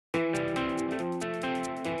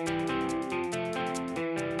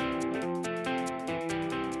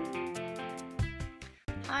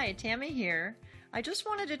Hi, Tammy here. I just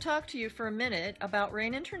wanted to talk to you for a minute about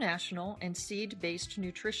Rain International and seed-based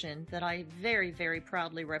nutrition that I very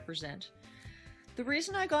proudly represent. The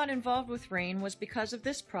reason I got involved with Rain was because of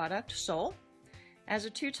this product, Soul. As a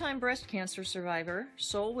 2-time breast cancer survivor,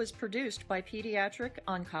 Soul was produced by pediatric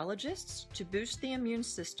oncologists to boost the immune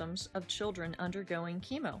systems of children undergoing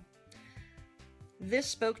chemo. This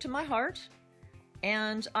spoke to my heart,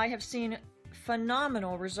 and I have seen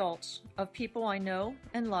phenomenal results of people I know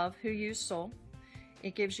and love who use Soul.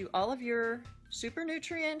 It gives you all of your super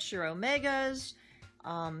nutrients, your omegas,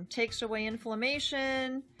 takes away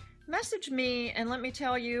inflammation. Message me and let me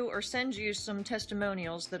tell you or send you some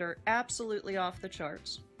testimonials that are absolutely off the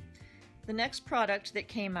charts. The next product that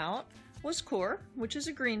came out was Core, which is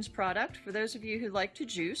a greens product for those of you who like to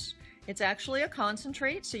juice. It's actually a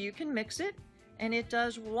concentrate, so you can mix it, and it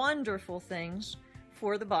does wonderful things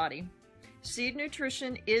for the body. Seed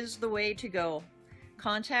nutrition is the way to go.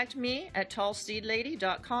 Contact me at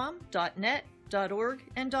tallseedlady.com, .net, .org,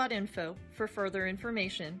 and .info for further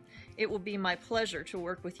information. It will be my pleasure to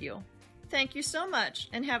work with you. Thank you so much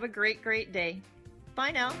and have a great day. Bye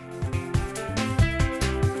now.